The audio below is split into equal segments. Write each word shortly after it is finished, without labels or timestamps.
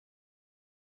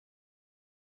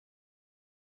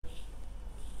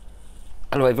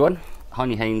Hello everyone,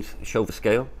 Honey Haynes show for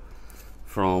scale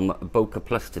from Boker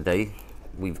Plus today.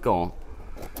 We've got,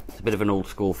 it's a bit of an old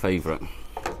school favourite,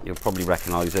 you'll probably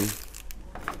recognise him.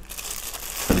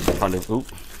 So this is kind of,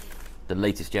 the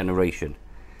latest generation.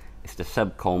 It's the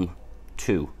Subcom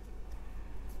 2.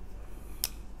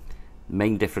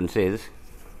 Main difference is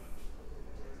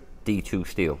D2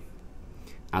 steel,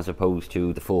 as opposed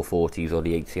to the 440s or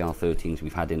the HCR13s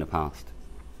we've had in the past.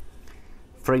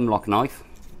 Frame lock knife,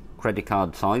 credit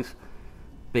card size,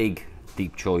 big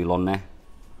deep choil on there,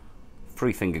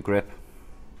 3-finger grip,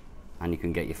 and you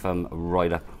can get your thumb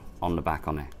right up on the back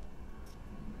on it.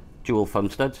 Dual thumb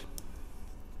studs,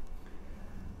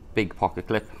 big pocket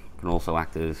clip, can also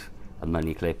act as a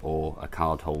money clip or a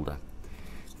card holder.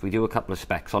 If we do a couple of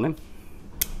specs on him,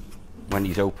 when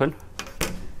he's open,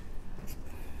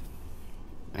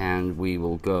 and we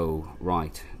will go,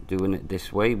 right, doing it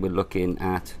this way, we're looking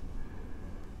at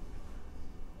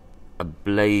a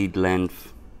blade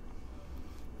length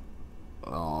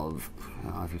of,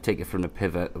 if you take it from the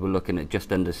pivot, we're looking at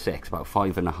just under 6, about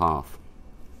 5.5.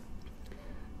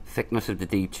 Thickness of the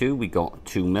D2, we got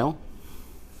 2 mil.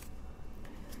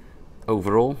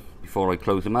 Overall, before I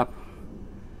close them up,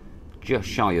 just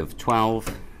shy of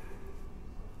 12.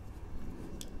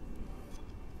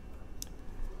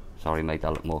 Sorry, made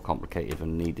that look more complicated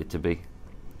than it needed to be.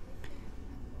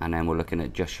 And then we're looking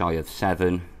at just shy of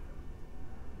 7.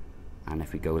 And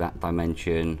if we go that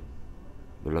dimension,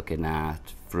 we're looking at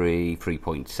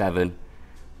 3.7,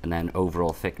 and then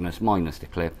overall thickness minus the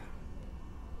clip,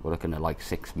 we're looking at like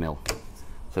 6 mil.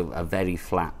 So a very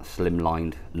flat,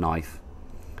 slimlined knife.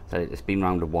 So it's been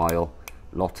around a while,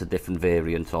 lots of different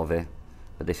variants of it,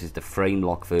 but this is the frame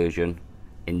lock version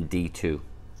in D2.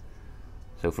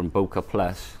 So from Boker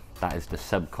Plus, that is the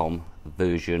Subcom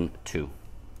version 2.